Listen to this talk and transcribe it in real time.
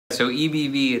so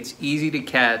EBV, it's easy to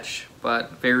catch,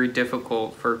 but very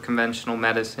difficult for conventional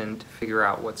medicine to figure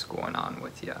out what's going on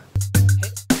with you.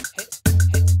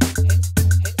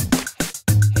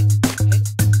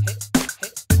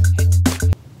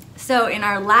 So in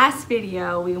our last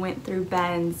video, we went through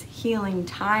Ben's healing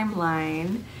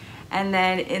timeline. And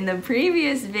then in the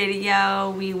previous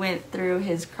video, we went through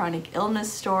his chronic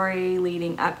illness story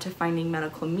leading up to finding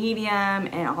medical medium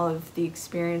and all of the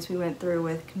experience we went through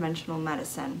with conventional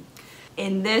medicine.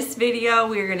 In this video,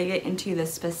 we're gonna get into the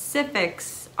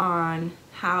specifics on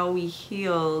how we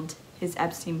healed his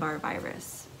Epstein-Barr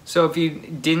virus. So if you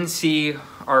didn't see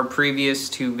our previous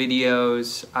two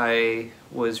videos, I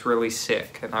was really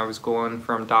sick and I was going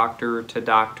from doctor to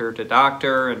doctor to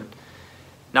doctor and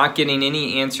not getting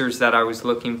any answers that I was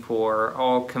looking for.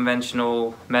 All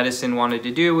conventional medicine wanted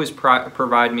to do was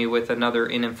provide me with another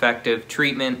ineffective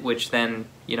treatment, which then,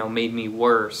 made me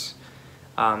worse.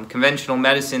 Conventional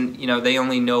medicine, they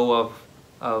only know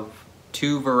of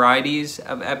 2 varieties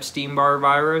of Epstein-Barr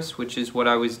virus, which is what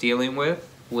I was dealing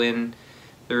with, when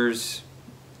there's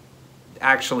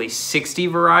actually 60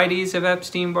 varieties of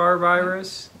Epstein-Barr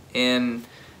virus. And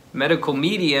medical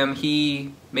medium,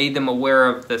 he made them aware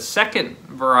of the second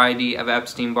variety of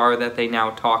Epstein-Barr that they now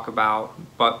talk about,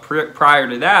 but prior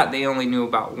to that they only knew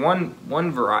about one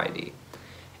variety,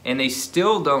 and they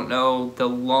still don't know the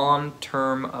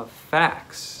long-term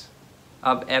effects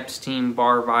of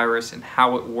Epstein-Barr virus and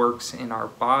how it works in our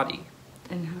body.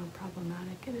 And how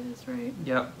problematic it is, right?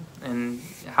 Yep, and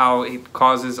how it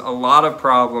causes a lot of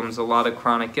problems, a lot of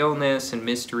chronic illness and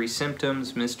mystery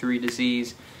symptoms, mystery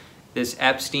disease. This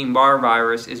Epstein-Barr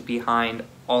virus is behind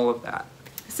all of that.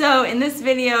 So in this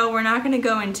video, we're not going to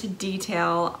go into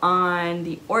detail on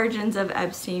the origins of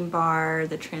Epstein-Barr,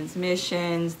 the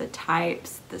transmissions, the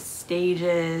types, the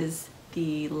stages,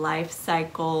 the life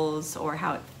cycles, or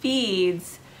how it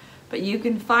feeds, but you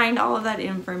can find all of that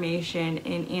information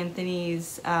in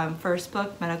Anthony's first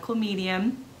book, Medical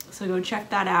Medium, so go check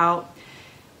that out.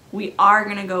 We are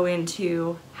going to go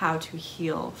into how to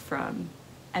heal from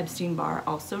Epstein-Barr,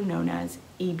 also known as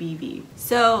EBV.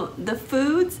 So the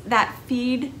foods that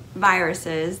feed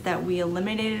viruses that we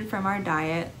eliminated from our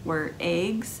diet were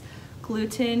eggs,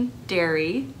 gluten,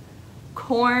 dairy,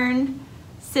 corn,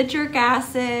 citric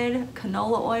acid,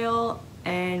 canola oil,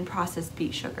 and processed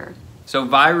beet sugar. So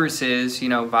viruses,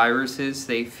 viruses,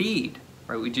 they feed,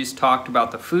 right? We just talked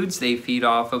about the foods they feed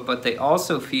off of, but they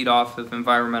also feed off of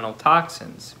environmental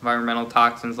toxins. Environmental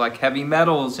toxins like heavy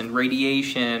metals and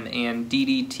radiation and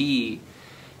DDT.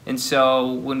 And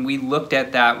so when we looked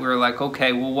at that, we were like,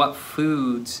 okay, well, what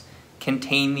foods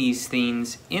contain these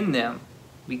things in them?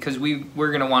 Because we're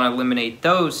going to want to eliminate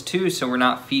those too, so we're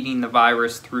not feeding the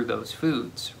virus through those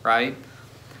foods, right?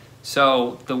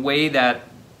 So the way that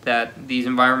these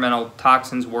environmental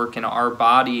toxins work in our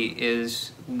body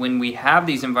is when we have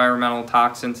these environmental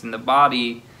toxins in the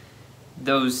body,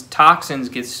 those toxins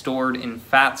get stored in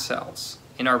fat cells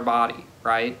in our body,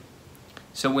 right?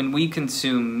 So when we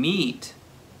consume meat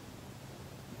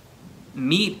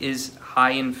is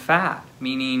high in fat,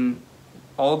 meaning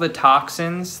all the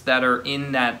toxins that are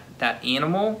in that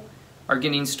animal are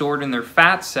getting stored in their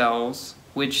fat cells,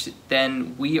 which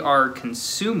then we are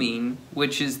consuming,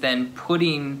 which is then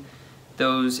putting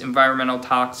those environmental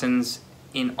toxins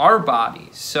in our body.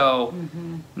 So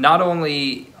not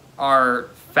only are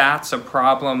fats a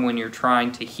problem when you're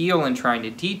trying to heal and trying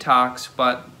to detox,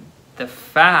 but the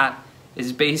fat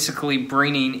is basically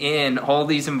bringing in all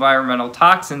these environmental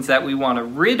toxins that we want to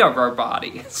rid of our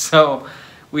body. So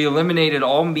we eliminated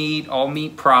all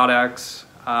meat products.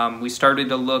 We started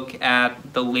to look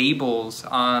at the labels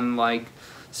on like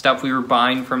stuff we were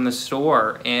buying from the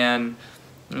store, and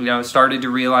started to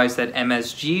realize that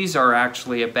MSGs are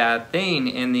actually a bad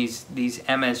thing, and these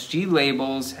MSG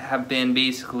labels have been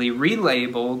basically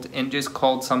relabeled and just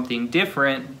called something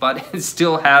different, but it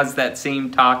still has that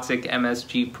same toxic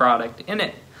MSG product in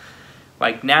it,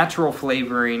 like natural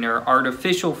flavoring or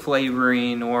artificial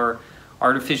flavoring or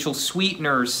artificial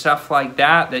sweeteners, stuff like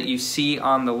that you see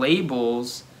on the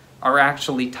labels are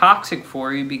actually toxic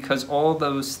for you because all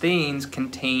those things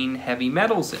contain heavy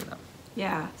metals in them.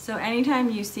 Yeah, so anytime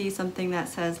you see something that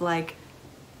says like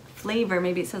flavor,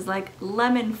 maybe it says like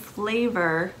lemon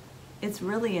flavor, it's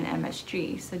really an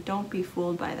MSG, so don't be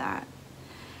fooled by that.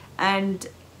 And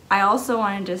I also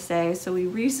wanted to say, so we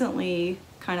recently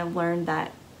kind of learned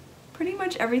that pretty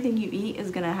much everything you eat is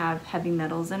going to have heavy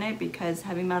metals in it, because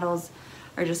heavy metals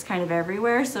are just kind of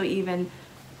everywhere. So even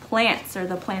plants, or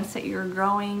the plants that you're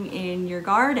growing in your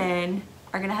garden,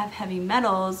 are going to have heavy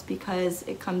metals because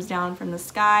it comes down from the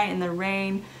sky and the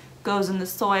rain goes in the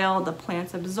soil, the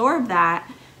plants absorb that,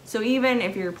 So even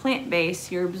if you're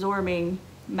plant-based, you're absorbing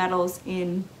metals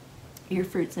in your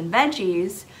fruits and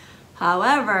veggies.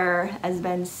 However, as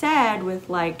Ben said, with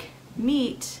like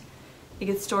meat, it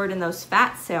gets stored in those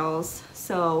fat cells.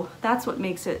 So that's what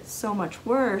makes it so much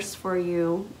worse for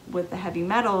you with the heavy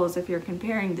metals if you're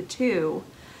comparing the two.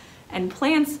 And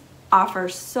plants offer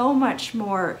so much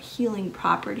more healing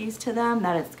properties to them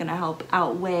that it's gonna help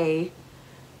outweigh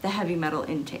the heavy metal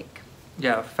intake.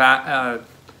 Yeah,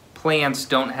 plants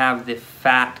don't have the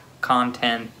fat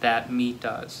content that meat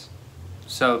does.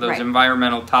 So those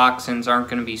environmental toxins aren't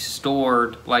going to be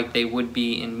stored like they would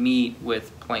be in meat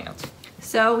with plants.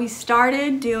 So we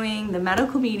started doing the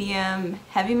medical medium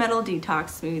heavy metal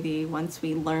detox smoothie once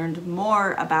we learned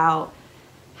more about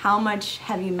how much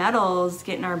heavy metals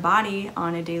get in our body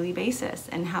on a daily basis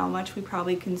and how much we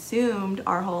probably consumed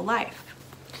our whole life.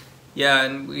 Yeah,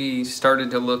 and we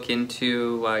started to look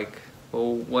into like,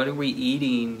 well, what are we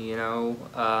eating, you know?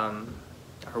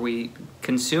 Are we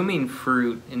consuming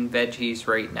fruit and veggies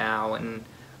right now? And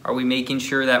are we making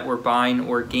sure that we're buying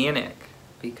organic?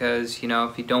 Because, you know,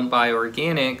 if you don't buy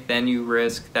organic, then you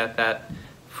risk that that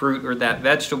fruit or that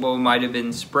vegetable might have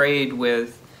been sprayed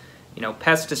with, you know,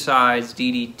 pesticides,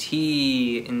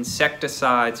 DDT,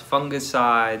 insecticides,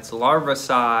 fungicides,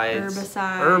 larvicides,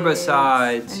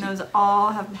 herbicides. And those all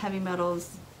have heavy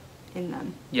metals in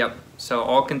them. Yep, so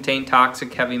all contain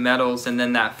toxic heavy metals, and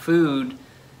then that food,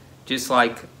 just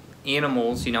like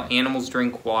animals, you know, animals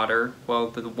drink water. Well,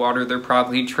 the water they're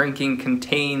probably drinking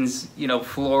contains, you know,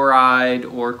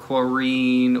 fluoride or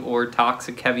chlorine or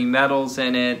toxic heavy metals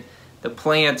in it. The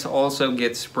plants also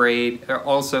get sprayed, or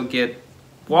also get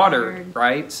watered,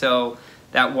 right? So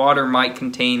that water might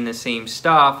contain the same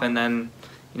stuff, and then,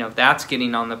 you know, that's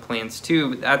getting on the plants too,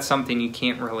 but that's something you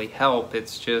can't really help.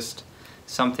 It's just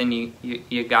something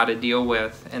you got to deal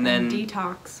with. And then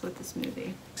detox with the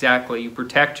smoothie. Exactly, you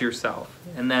protect yourself.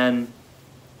 And then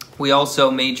we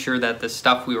also made sure that the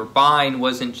stuff we were buying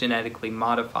wasn't genetically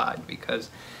modified, because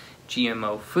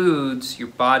GMO foods, your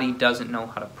body doesn't know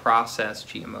how to process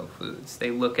GMO foods.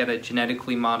 They look at a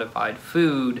genetically modified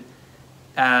food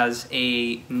as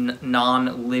a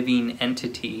non-living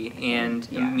entity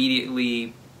and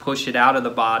immediately push it out of the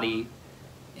body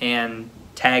and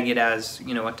tag it as,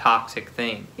 you know, a toxic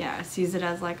thing. Yeah, sees it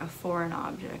as like a foreign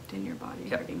object in your body,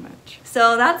 pretty much.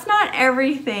 So that's not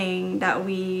everything that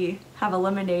we have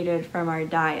eliminated from our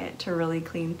diet to really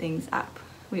clean things up.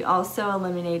 We also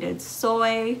eliminated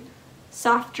soy,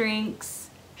 soft drinks,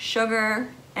 sugar,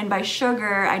 and by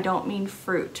sugar I don't mean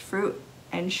fruit. Fruit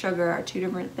and sugar are two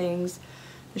different things.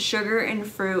 The sugar in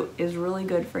fruit is really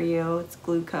good for you, it's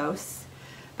glucose.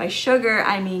 By sugar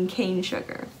I mean cane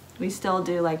sugar. We still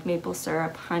do like maple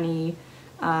syrup, honey,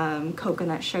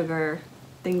 coconut sugar,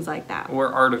 things like that.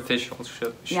 Or artificial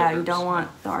sugars. Yeah, you don't want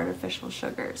the artificial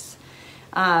sugars.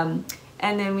 And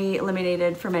then we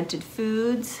eliminated fermented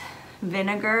foods,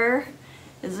 vinegar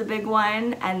is a big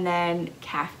one, and then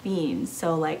caffeine.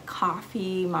 So like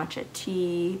coffee, matcha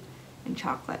tea, and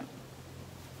chocolate.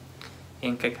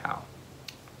 And cacao.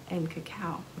 And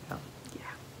cacao. Yeah.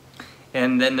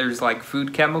 And then there's like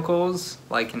food chemicals,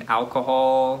 like in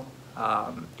alcohol,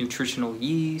 nutritional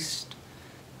yeast,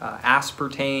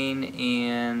 aspartame,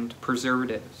 and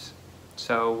preservatives.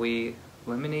 So we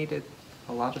eliminated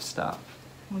a lot of stuff.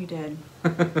 We did.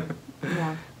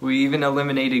 Yeah. We even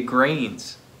eliminated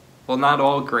grains. Well, not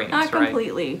all grains, Not right?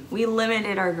 completely. We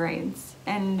limited our grains.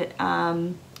 And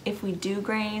if we do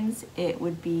grains, it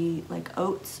would be like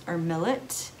oats or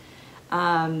millet.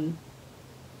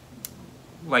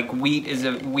 Like wheat is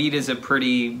a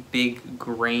pretty big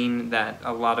grain that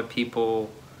a lot of people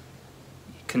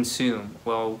consume.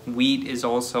 Well, wheat is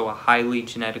also a highly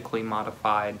genetically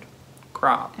modified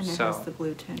crop. And it has the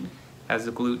gluten. Has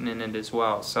the gluten in it as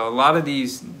well. So a lot of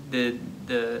these, the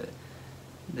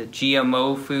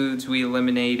GMO foods we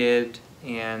eliminated,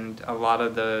 and a lot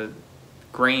of the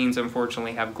grains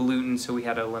unfortunately have gluten, so we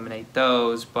had to eliminate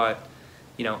those. But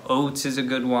you know, oats is a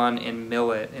good one, and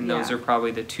millet, and those are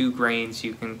probably the two grains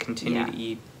you can continue to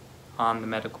eat on the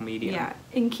medical medium. Yeah,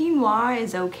 and quinoa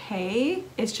is okay.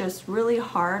 It's just really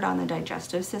hard on the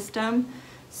digestive system,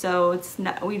 so it's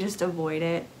not. We just avoid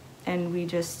it, and we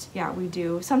just we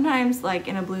do. Sometimes, like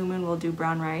in a blue moon, we'll do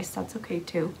brown rice. That's okay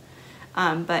too.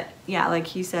 But yeah, like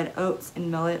he said, oats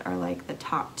and millet are like the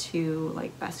top two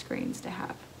like best grains to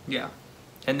have. Yeah,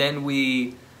 and then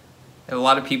a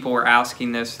lot of people were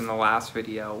asking this in the last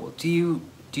video. Well, do you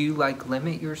like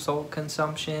limit your salt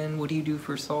consumption? What do you do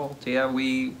for salt? Yeah,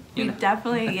 we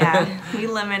definitely we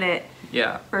limit it.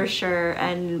 Yeah, for sure.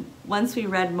 And once we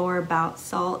read more about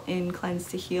salt in Cleanse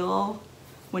to Heal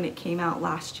when it came out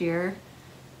last year,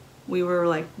 we were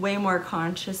like way more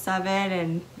conscious of it,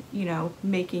 and you know,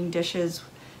 making dishes,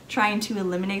 trying to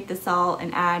eliminate the salt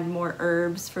and add more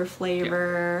herbs for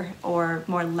flavor, or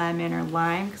more lemon or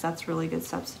lime, because that's a really good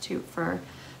substitute for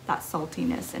that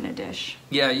saltiness in a dish.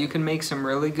 Yeah, you can make some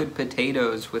really good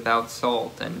potatoes without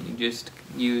salt, and you just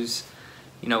use,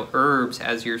 you know, herbs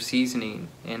as your seasoning,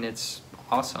 and it's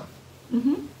awesome.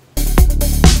 Mm-hmm.